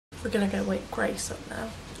We're gonna go wake Grace up now.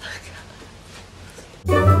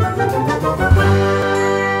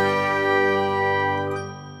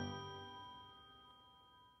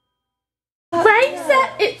 Grace,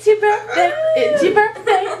 it's your birthday. It's your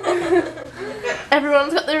birthday.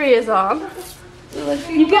 Everyone's got their ears on.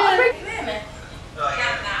 You got a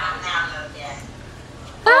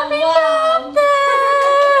Happy birthday!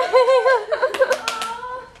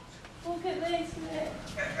 Look at this.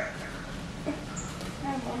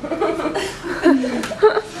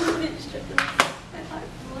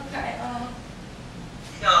 Look at it all.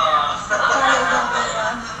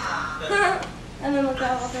 And then look at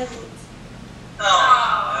all the presents.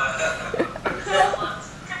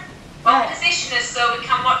 Well, position us so we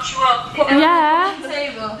can watch you up. Yeah. On the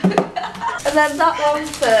table. And then that one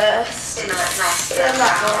first. And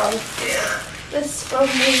that one. This from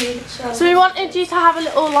me. So we wanted you to have a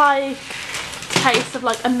little like taste of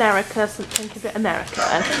like America, something a bit American.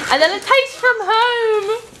 And then a taste from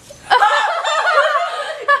home.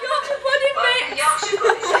 Yorkshire pudding mix. Yorkshire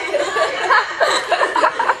pudding.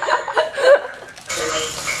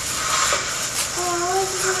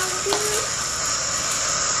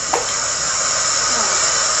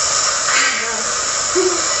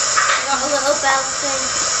 Got a little bell thing.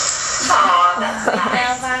 Oh, that's nice.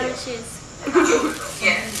 Bell vanishes.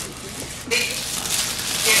 Yeah.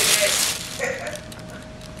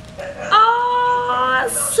 Oh,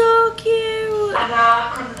 that's so cute. And I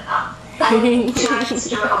couldn't chance to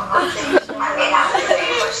do it on Monday. I mean, after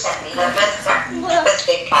you sent me the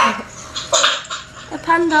birthday card. A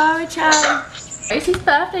Pandora charm. Gracie's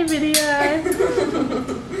birthday video.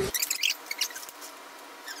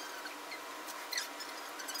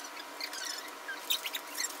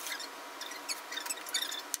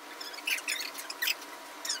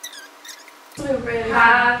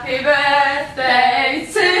 Happy birthday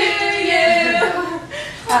to you.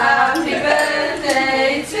 Happy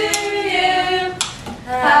birthday to you.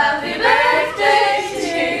 Happy birthday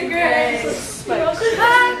to Grace.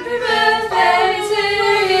 Happy birthday to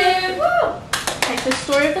you. Okay, so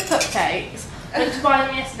story of the cupcakes. I went to buy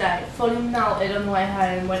them yesterday, fully melted on the way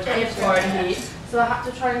home, went to the heat, so I had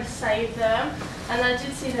to try and save them. And I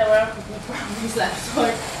did see there were a couple of brownies left, so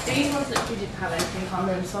these ones literally didn't have anything on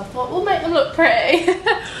them, so I thought we'll make them look pretty.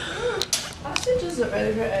 Actually, it does look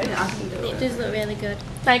really pretty. Yeah, I can do it. It does look really good.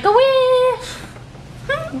 Make a wish!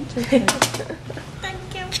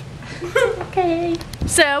 Thank you. Okay.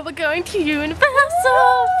 So we're going to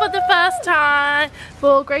Universal for the first time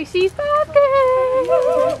for Gracie's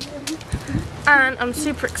birthday. And I'm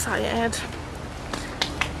super excited.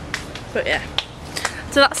 But yeah.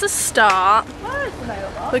 So that's the start.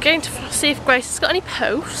 We're going to see if Grace has got any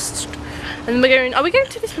posts. And we're going, are we going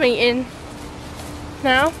to this meeting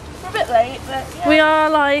now? We're a bit late, but yeah. We are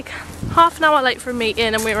like half an hour late for a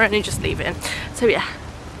meeting and we're only just leaving. So yeah.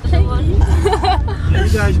 You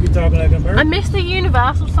guys be talking like American. I missed the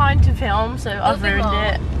Universal sign to film, so I've ruined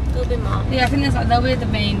it. There'll be more. Yeah, I think there's like, they'll be the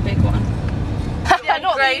main big one. Yeah,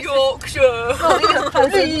 not Grace. Yorkshire.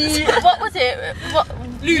 What was it? What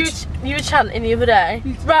you were chanting the other day?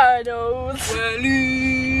 Rhinos.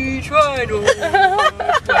 Rhinos.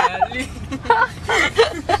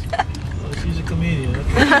 She's a comedian.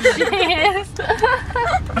 She is.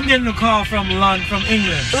 I'm getting a call from London, from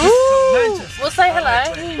England. Ooh, Manchester. we'll say hello.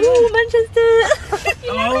 Right. Ooh, Manchester.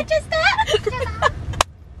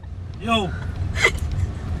 Hello?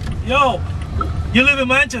 Yo, you live in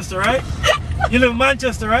Manchester, right? You live in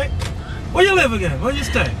Manchester, right? Where you live again? Where you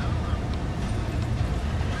stay?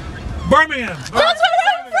 Birmingham. That's where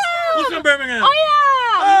I'm from. Who's from Birmingham? I am.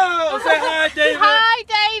 Oh, say hi, David. Hi,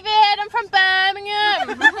 David. I'm from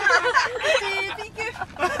Birmingham.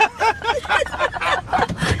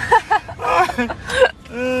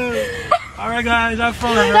 Alright guys, have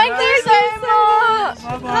fun. Thank you so much.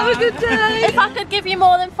 Bye-bye. Have a good day. If I could give you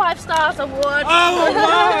more than 5 stars, I would. Oh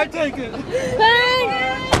wow, I take it.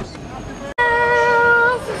 Thanks.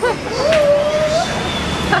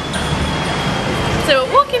 So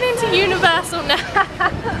we're walking into Universal now.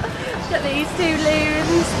 Got these 2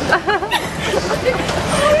 loons.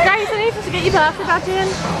 Grace, I need you to get your birthday badge in.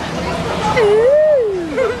 Ooh.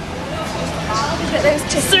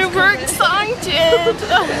 Super excited.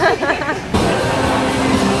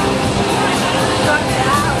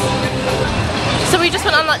 So we just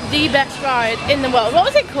went on like the best ride in the world. What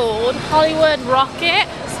was it called? Hollywood Rocket.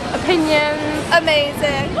 Opinions.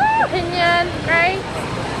 Amazing. Opinion. Great.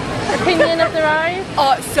 Opinion of the ride.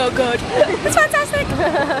 Oh, it's so good. It's fantastic.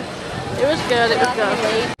 It was good. It was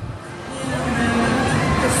good.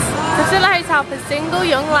 Priscilla Hotel for single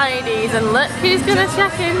young ladies, and look who's gonna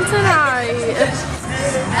check in tonight.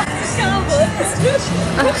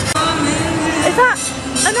 Is that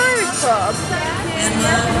an Irish pub?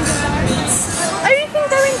 Oh, you can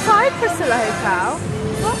go inside Priscilla Hotel?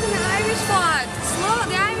 Look in the Irish flag. Look,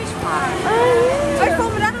 the Irish flag. Oh, yeah. I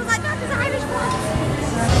told my dad, I was like, that's the Irish flag.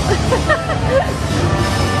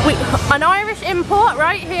 Wait, an Irish import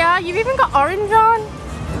right here. You've even got orange on.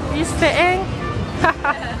 Are you fitting?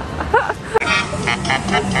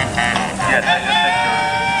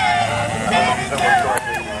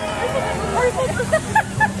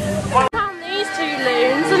 Found these two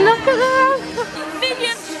loons and look at them.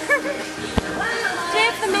 Minions. Do you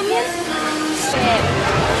have the minions?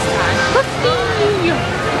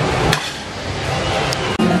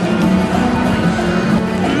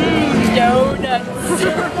 Donuts.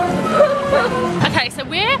 Okay, so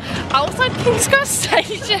we're outside King's Cross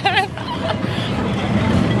Station.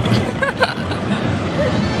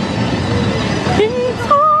 King's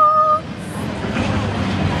Cross.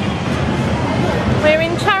 We're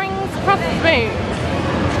in Charing's Cross Spoon.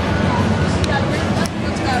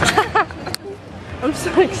 I'm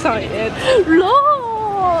so excited.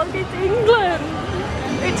 Look, it's England.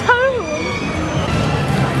 It's home.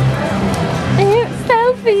 It's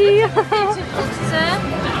Sophie.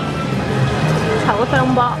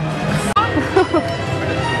 Telephone box.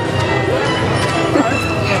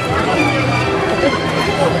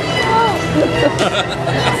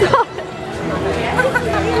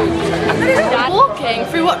 Walking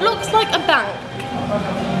through what looks like a bank.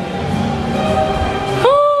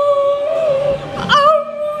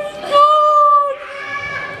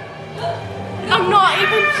 I'm not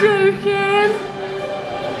even joking.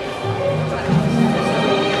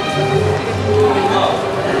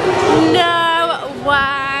 No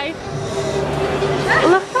way.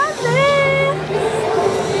 Look at this.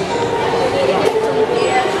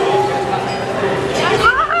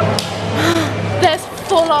 There's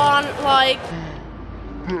full on like.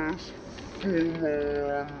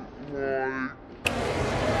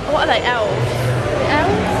 What are they? Elves?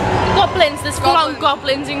 Elves? Goblins. There's full on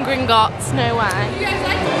goblins in Gringotts. No way. You guys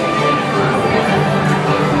like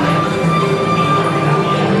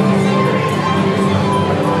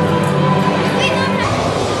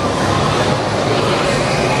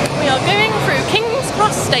We are going through King's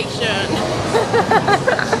Cross Station.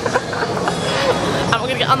 And we're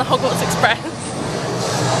going to get on the Hogwarts Express.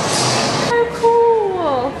 So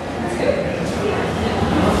cool.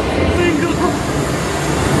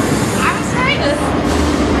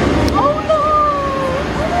 Oh no!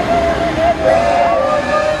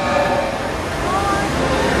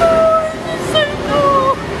 Oh, this is so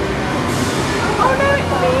cool. Oh no,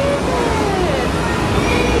 it's amazing.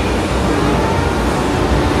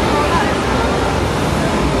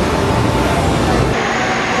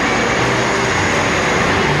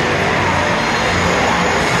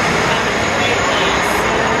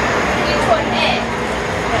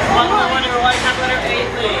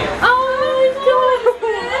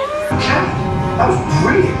 Oh,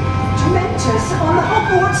 brilliant! Dementors on the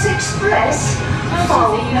Hogwarts Express.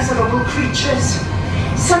 Oh, miserable creatures.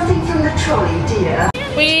 Something from the trolley, dear.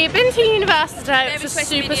 We've been to university, which was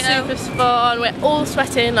super fun. We're all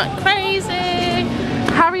sweating like crazy.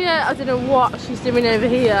 Harriet, I don't know what she's doing over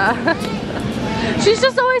here. She's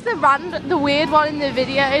just always the weird one in the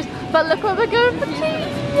videos. But look what we're going for tea.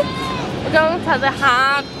 We're going to the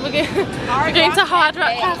we're going to Hard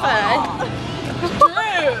Rock Cafe.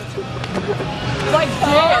 like this.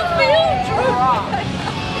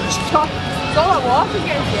 It's all I walk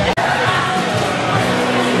against you.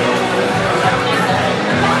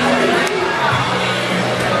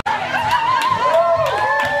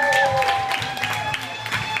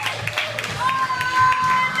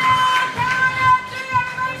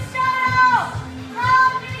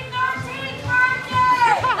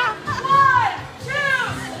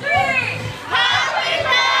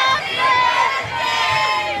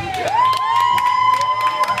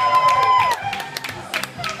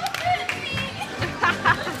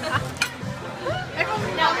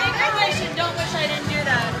 Don't wish I didn't do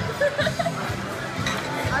that.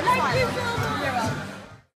 I'm fine.